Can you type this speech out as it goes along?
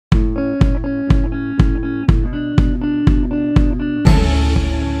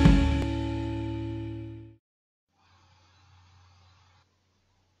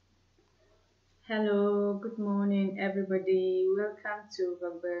Hello, good morning, everybody. Welcome to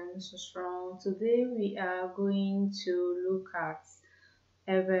Vocabulary So Strong. Today we are going to look at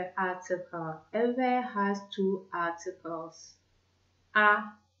every article. Every has two articles, a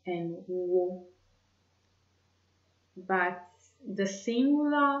and wo, but the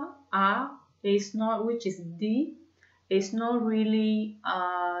singular a is not, which is the, is not really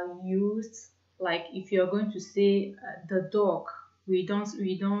used. Like if you're going to say the dog, we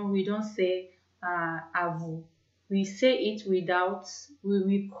don't say avu. We say it without,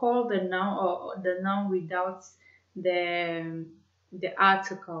 we call the noun or the noun without the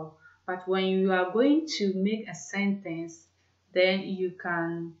article. But when you are going to make a sentence, then you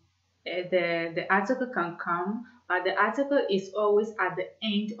can the article can come, but the article is always at the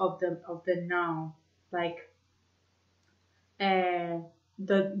end of the noun. Like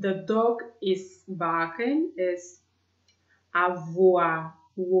the dog is barking is avoir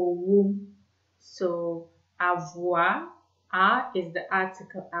wo. So avoir, a is the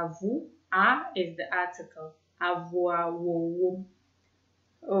article, avu, a is the article, avoir wo.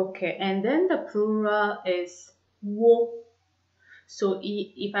 Okay, and then the plural is wo. So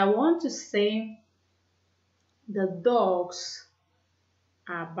if I want to say the dogs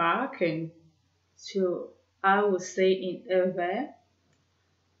are barking, so I will say in a verb,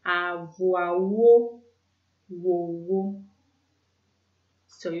 avoir wo.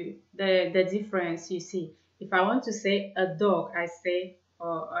 So the difference you see. If I want to say a dog, I say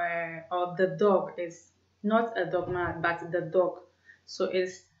or the dog is not a dog, but the dog. So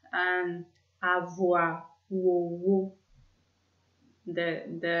it's avoir wo.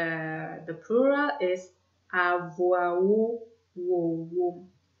 The plural is avoir wo.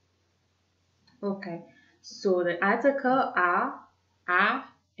 Okay, so the article are a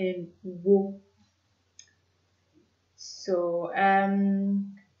and wo. So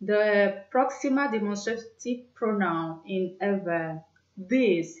the proximal demonstrative pronoun in a verb.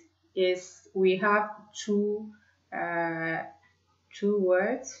 This is, we have two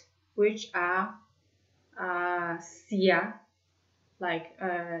words which are sia. Like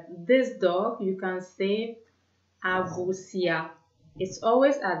this dog, you can say avusia. It's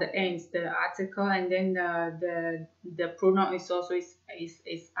always at the end, the article, and then the pronoun is also is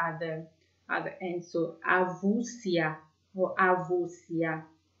at the end. So avusia or avusia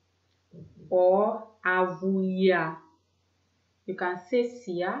or avuia. You can say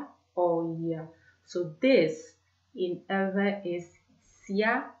sia or ya. So this in ever is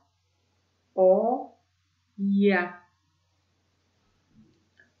sia or ya.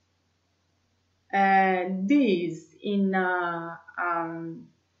 These in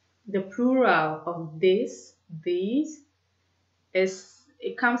the plural of these is,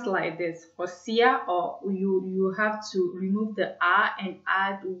 it comes like this. For sia, or you have to remove the a and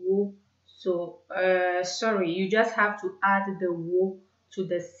add wo. So sorry, you just have to add the wo to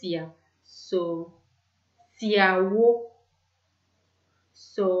the sia. So sia wo.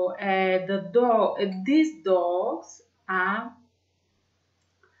 So these dogs are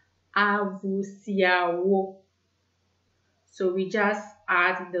avusiawo. So we just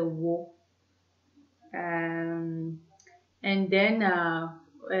add the wo. And then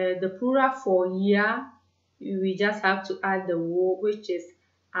the plural for ya, we just have to add the wo, which is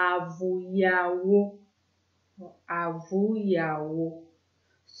avuyawo. Avuyawo.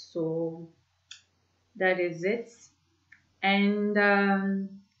 So that is it. And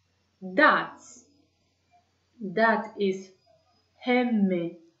that is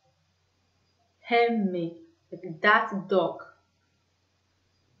hemme. Like that dog.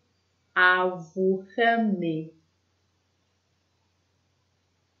 Avuhemme.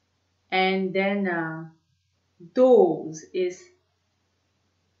 And then those is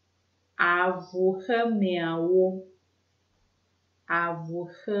avuhemmeawo.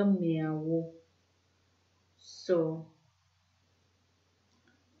 Avuhemmeawo. So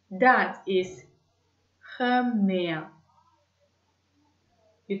that is hemme.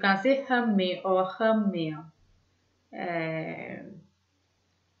 You can say hemme or hemme.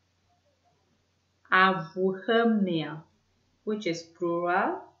 Avuhemme, which is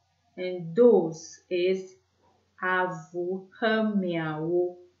plural, and those is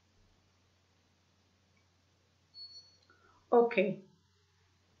avuhemmeawo. Okay,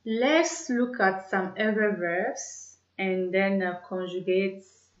 let's look at some other verbs and then conjugate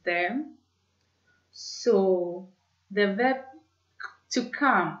them. So the verb to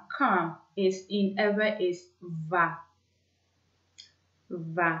come is in ever is va.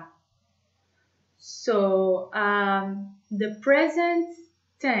 So the present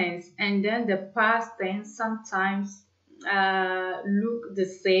tense and then the past tense sometimes look the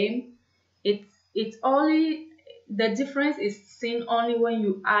same. It's it's only the difference is seen only when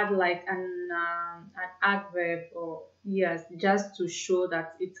you add like an adverb, or yes, just to show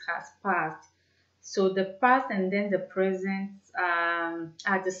that it has passed. So the past and then the present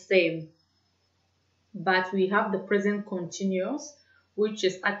are the same, but we have the present continuous, which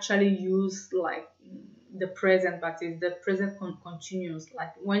is actually used like the present, but it's the present continuous,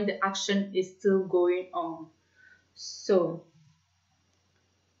 like when the action is still going on. So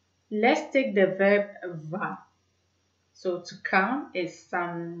let's take the verb va. So to come is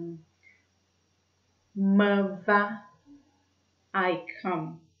me va, I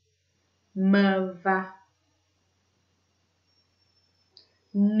come. Me va,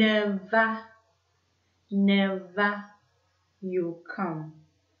 ne va, ne va, you come.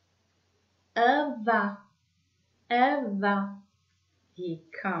 Va, va, he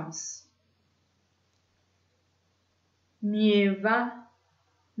comes. Mieux va,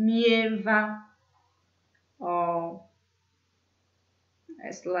 or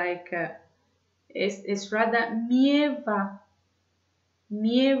it's like it's rather mieux va,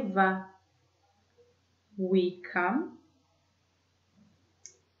 we come,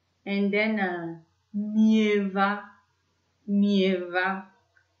 and then mieux va,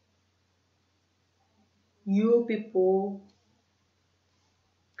 you people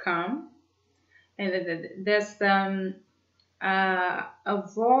come, and there's a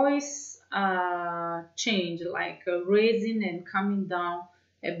voice change, like raising and coming down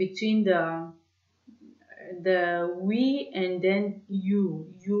between the we and then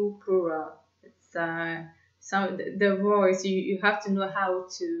you plural. It's some the voice, you have to know how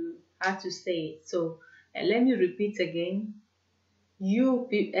to say it. So let me repeat again.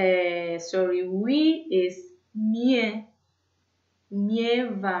 Sorry, we is mie,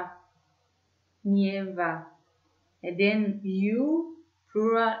 mieva, mieva, and then you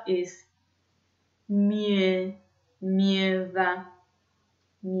plural is mie, mieva,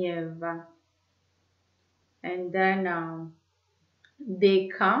 mieva, and then they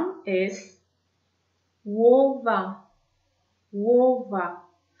come is wova, wova.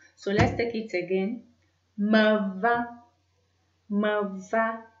 So let's take it again. Mava,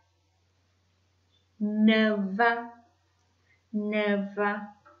 mava, neva,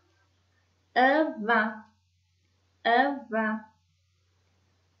 neva, eva, eva,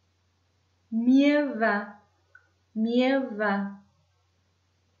 mieva, mieva,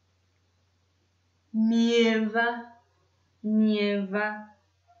 mieva, mieva,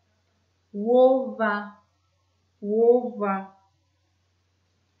 wova, wova.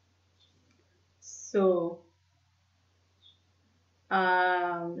 So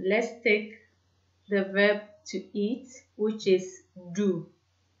let's take the verb to eat, which is do,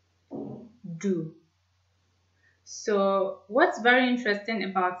 do. So what's very interesting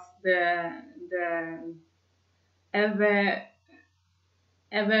about the ever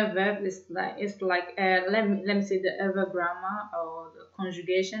verb is like, it's like let me say the ever grammar or the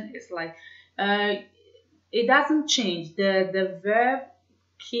conjugation is like it doesn't change. The verb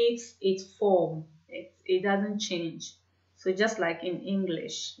keeps its form. It doesn't change. So just like in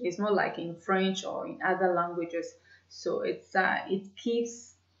English, it's not like in French or in other languages. So it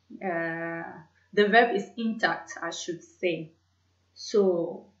keeps the verb is intact, I should say.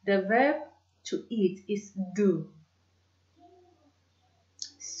 So the verb to eat is do.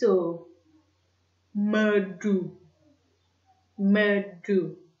 So me do, me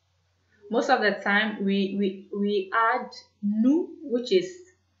do. Most of the time we add nu, which is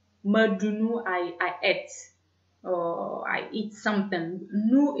medunu, I ate, or I eat something.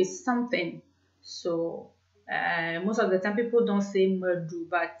 Nu is something. So most of the time people don't say medu,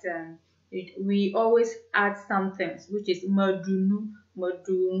 but we always add something, which is medunu,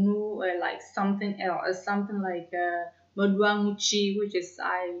 medunu, like something else, something like meduanguchi, which is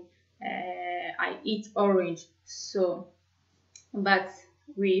I eat orange. So but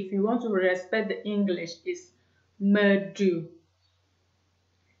if you want to respect the English, is medu,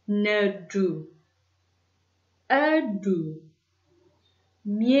 nedu, edu,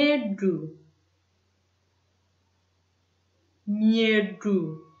 miedu,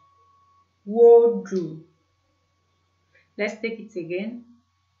 miedu, wodu. Let's take it again.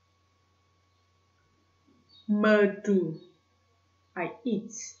 Medu, I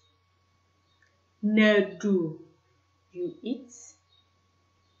eat. Nedu, you eat.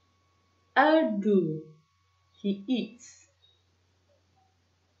 Edu, he eats.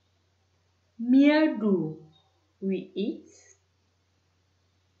 Miedu, we eat.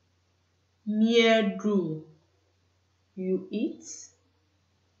 Miedu, you eat.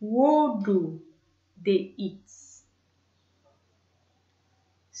 Wodu, they eat.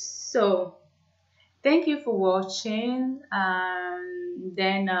 So Thank you for watching.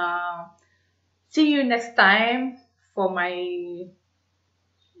 Then see you next time for my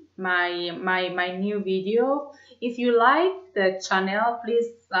new video. If you like the channel,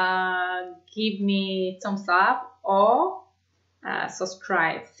 please give me thumbs up or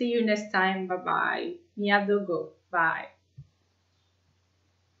subscribe. See you next time. Bye bye. Miadogo. Bye.